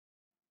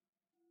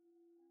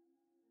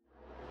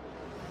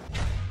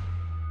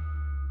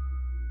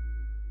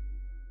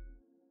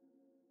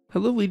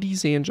Hello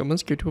ladies and gentlemen,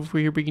 Zackary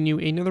here bringing you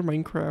another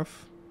Minecraft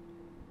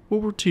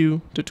World War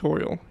II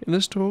tutorial. In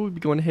this tutorial we'll be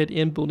going ahead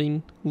and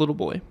building Little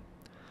Boy.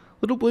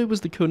 Little Boy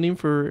was the codename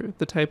for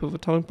the type of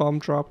atomic bomb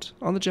dropped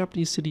on the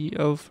Japanese city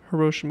of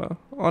Hiroshima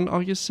on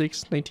August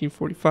 6,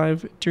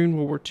 1945 during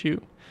World War II.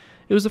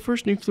 It was the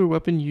first nuclear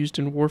weapon used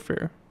in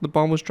warfare. The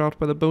bomb was dropped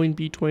by the Boeing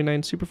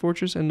B-29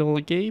 Superfortress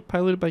Enola Gay,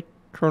 piloted by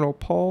Colonel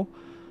Paul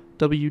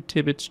W.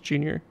 Tibbets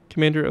Jr.,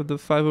 commander of the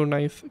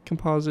 509th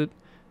Composite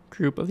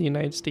Group of the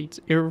United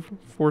States Air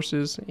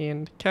Forces,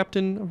 and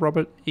Captain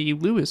Robert A.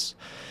 Lewis.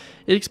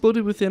 It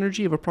exploded with the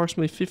energy of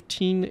approximately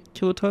 15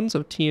 kilotons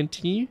of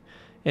TNT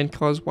and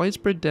caused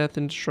widespread death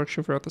and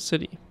destruction throughout the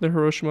city. The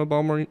Hiroshima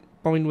bombing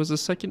was the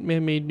second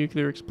man-made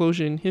nuclear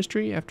explosion in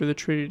history after the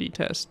Trinity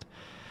test.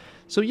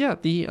 So yeah,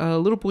 the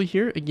Little Boy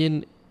here,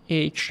 again,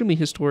 a extremely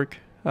historic,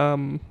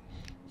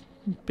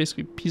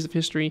 basically piece of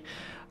history.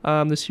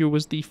 This here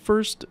was the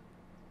first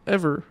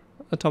ever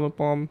atomic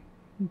bomb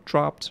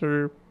dropped,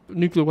 or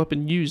nuclear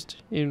weapon used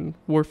in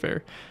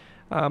warfare,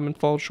 and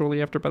followed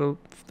shortly after by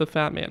the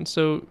Fat Man.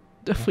 So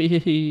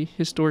definitely a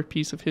historic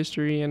piece of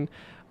history, and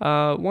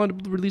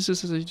wanted to release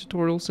this as a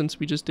tutorial since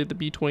we just did the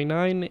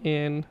B-29,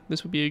 and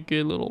this would be a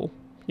good little,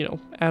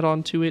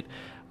 add-on to it.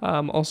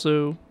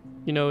 Also,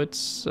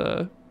 it's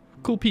a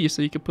cool piece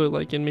that you could put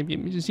like in maybe a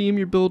museum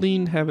you're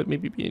building, have it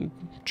maybe being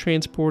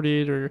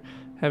transported, or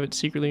have it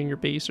secretly in your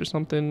base or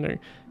something, or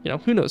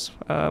who knows.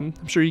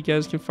 I'm sure you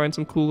guys can find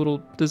some cool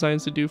little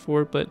designs to do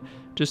for it, but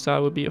just thought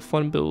it would be a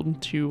fun build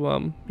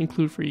to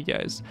include for you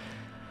guys.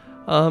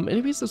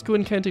 Anyways, let's go ahead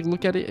and kind of take a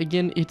look at it.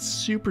 Again, it's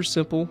super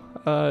simple.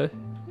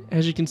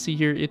 As you can see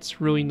here, it's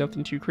really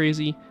nothing too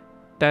crazy.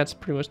 That's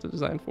pretty much the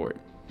design for it.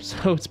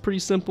 So it's pretty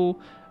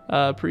simple,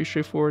 pretty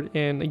straightforward,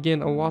 and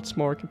again, a lot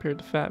smaller compared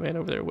to Fat Man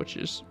over there, which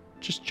is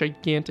just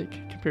gigantic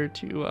compared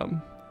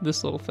to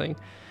this little thing.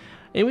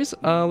 Anyways,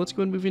 let's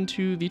go and move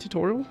into the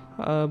tutorial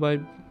by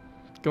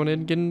going ahead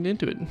and getting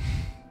into it.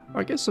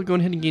 Alright guys, so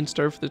going ahead and getting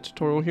started for the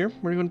tutorial here.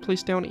 We're going to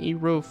place down a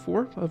row of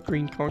 4 of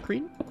green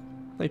concrete,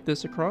 like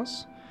this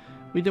across.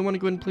 We then want to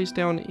go ahead and place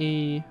down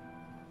a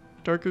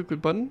dark oak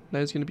wood button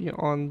that is going to be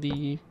on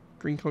the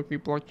green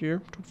concrete block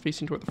here,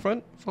 facing toward the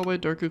front, followed by a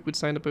dark oak wood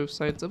sign on both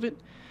sides of it.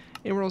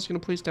 And we're also going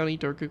to place down a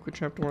dark oak wood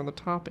trapdoor on the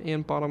top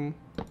and bottom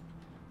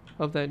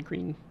of that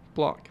green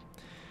block.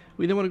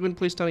 We then want to go ahead and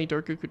place down a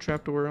dark oak wood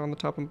trapdoor on the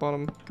top and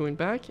bottom going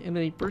back, and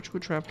then a birch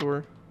wood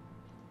trapdoor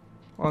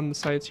on the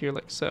sides here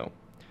like so.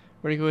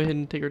 We're going to go ahead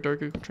and take our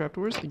dark oak wood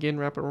trapdoors, again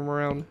wrap it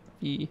around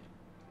the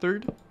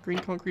third green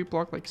concrete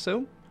block like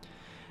so.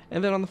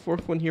 And then on the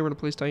fourth one here, we're going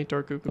to place down a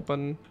dark oak wood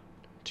button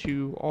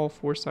to all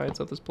 4 sides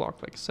of this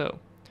block like so.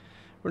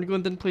 We're going to go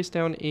and then place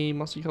down a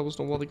mossy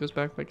cobblestone wall that goes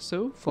back like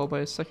so, followed by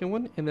a second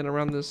one, and then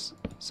around this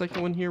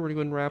second one here, we're going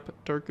to go and wrap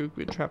dark oak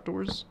wood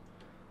trapdoors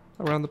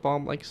around the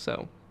bottom like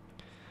so.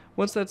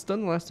 Once that's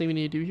done, the last thing we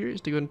need to do here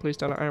is to go ahead and place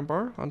down an iron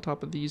bar on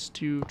top of these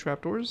 2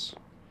 trapdoors.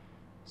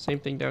 Same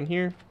thing down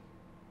here,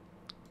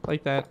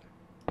 like that,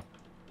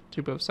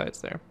 to both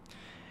sides there.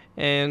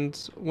 And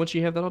once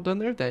you have that all done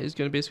there, that is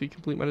going to basically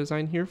complete my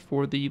design here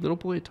for the Little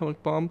Boy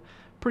atomic bomb.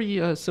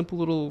 Pretty simple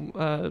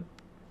little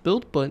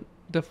build, but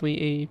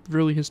definitely a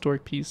really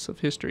historic piece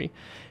of history.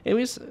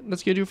 Anyways,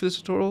 that's going to do it for this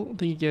tutorial.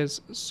 Thank you guys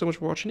so much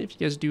for watching. If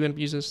you guys do end up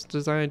using this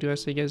design, I do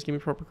ask that you guys give me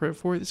proper credit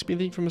for it. This will be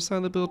anything from a side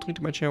of the build, link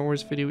to my channel or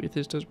this video if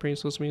this does bring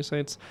social media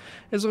sites.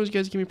 As long as you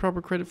guys give me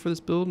proper credit for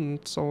this build, and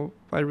it's all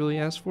I really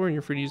ask for, and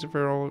you're free to use it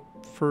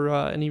for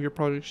any of your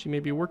projects you may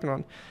be working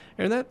on.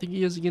 And that, thank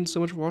you guys again so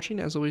much for watching.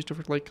 As always, don't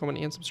forget to like, comment,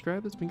 and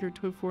subscribe. That's been great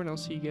to it for, and I'll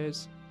see you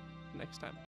guys next time.